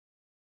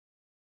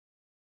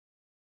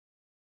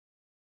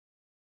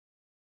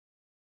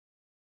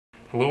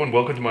Hello and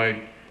welcome to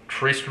my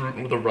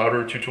Traceroute with a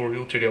router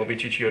tutorial. Today I'll be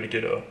teaching you how to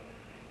get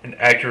an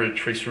accurate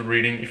Traceroute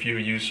reading if you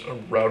use a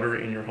router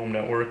in your home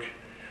network.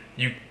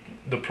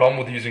 The problem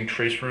with using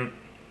Traceroute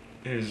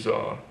is,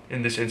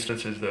 in this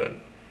instance, is that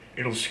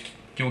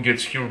you'll get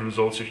skewed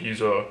results if you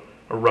use a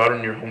router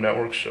in your home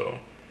network. So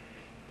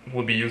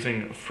we'll be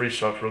using a free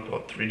software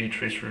called 3D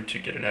Traceroute to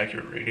get an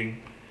accurate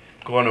reading.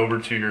 Go on over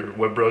to your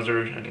web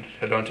browser and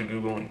head on to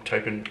Google and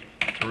type in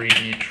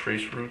 3D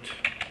Traceroute.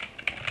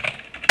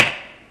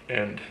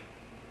 And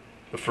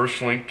the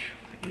first link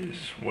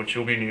is what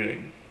you'll be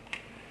needing.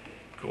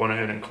 Go on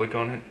ahead and click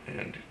on it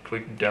and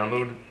click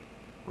download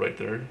right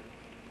there.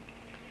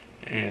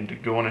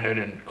 And go on ahead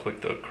and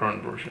click the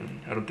current version.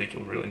 I don't think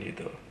you'll really need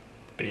the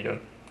beta.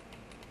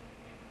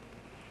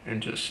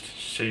 And just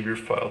save your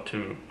file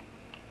to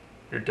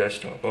your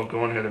desktop. I'll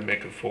go on ahead and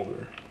make a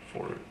folder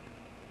for it.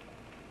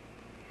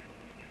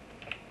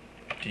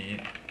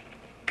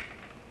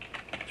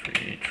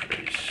 D3D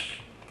trace.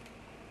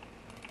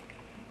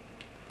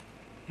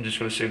 I'm just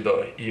going to save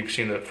the exe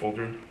in that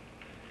folder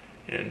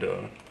and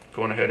go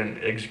on ahead and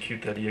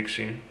execute that exe.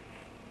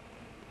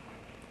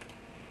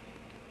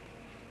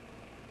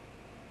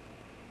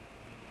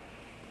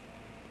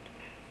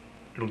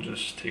 It'll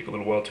just take a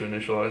little while to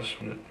initialize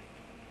when it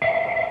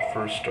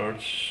first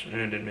starts,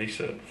 and it makes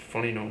that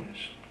funny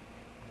noise.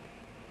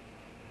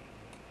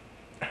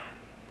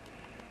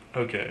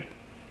 Okay.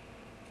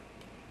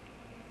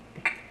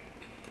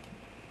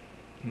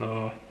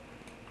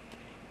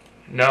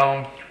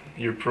 Now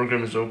your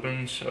program is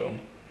open, so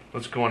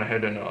let's go on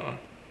ahead and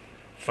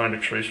find a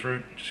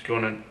traceroute. Just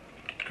go to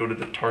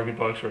the target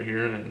box right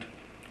here and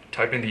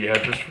type in the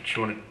address which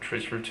you want to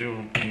traceroute to.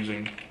 I'll be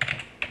using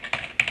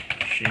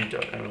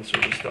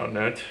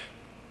g.MajorLeagueServers.net.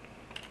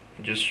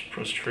 Just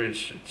press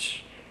trace.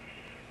 It's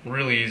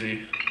really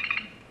easy,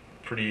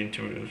 pretty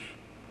intuitive,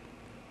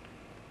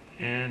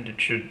 and it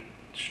should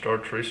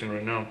start tracing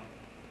right now.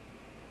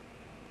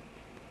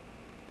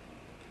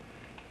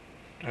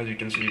 As you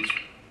can see, it's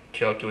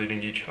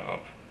calculating each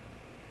hop,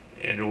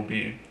 and it will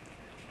be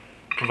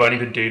providing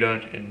the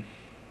data in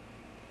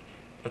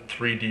a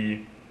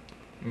 3D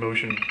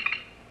motion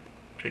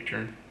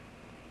picture.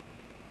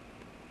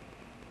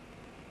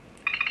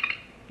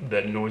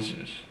 That noise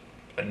is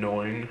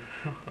annoying.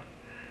 I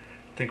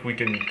think we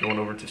can go on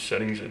over to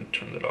settings and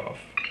turn that off.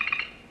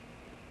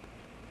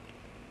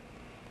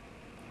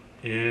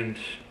 And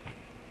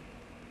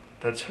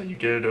that's how you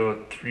get a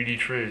 3D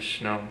trace.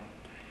 Now,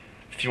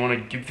 if you want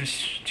to give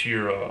this to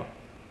your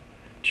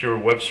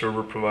web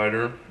server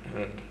provider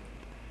and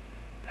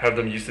have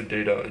them use the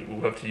data, you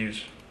will have to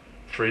use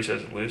trace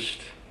as a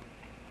list.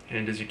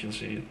 And as you can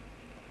see,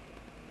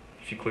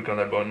 if you click on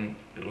that button,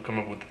 it'll come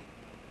up with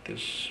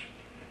this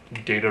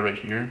data right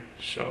here.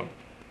 So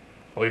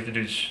all you have to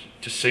do is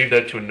just save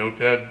that to a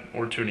notepad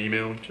or to an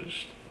email.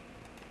 Just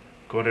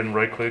go ahead and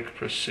right click,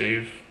 press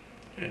save,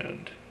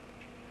 and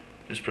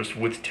just press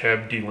with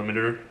tab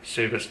delimiter,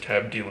 save as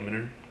tab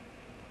delimiter.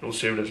 It'll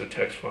save it as a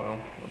text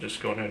file. I'll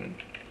just go ahead and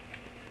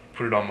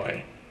put it on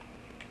my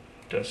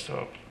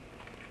desktop.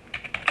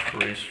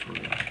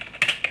 Traceroute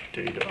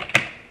data.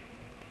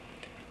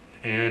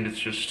 And it's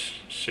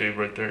just saved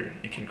right there.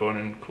 You can go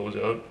ahead and close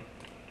out.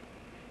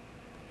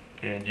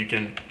 And you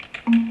can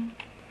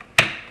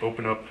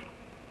open up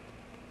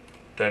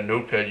that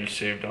notepad you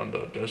saved on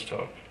the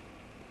desktop.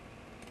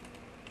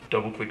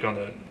 Double click on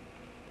that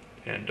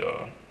and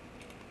go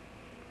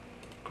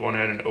on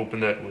ahead and open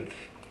that with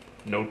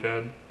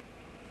Notepad.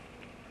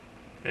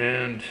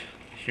 And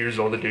here's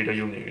all the data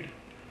you'll need.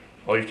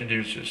 All you have to do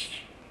is just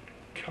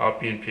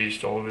copy and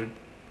paste all of it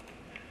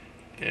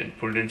and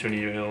put it into an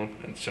email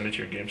and send it to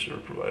your game server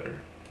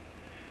provider.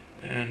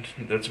 And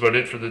that's about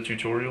it for the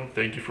tutorial.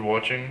 Thank you for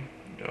watching.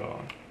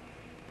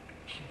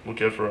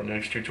 Look out for our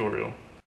next tutorial.